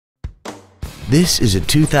This is a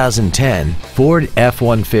 2010 Ford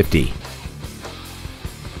F-150.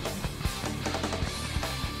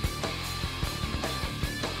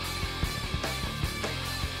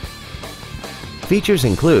 Features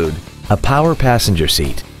include a power passenger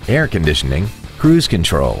seat, air conditioning, cruise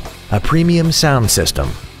control, a premium sound system,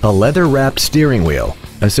 a leather-wrapped steering wheel,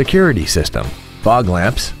 a security system, fog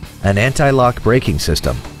lamps, an anti-lock braking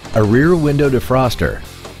system, a rear window defroster,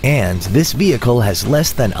 and this vehicle has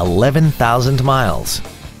less than 11,000 miles.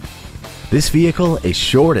 This vehicle is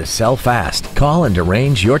sure to sell fast. Call and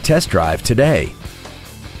arrange your test drive today.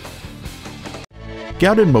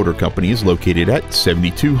 Gaudin Motor Company is located at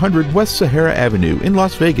 7200 West Sahara Avenue in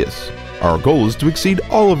Las Vegas. Our goal is to exceed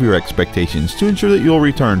all of your expectations to ensure that you'll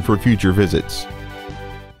return for future visits.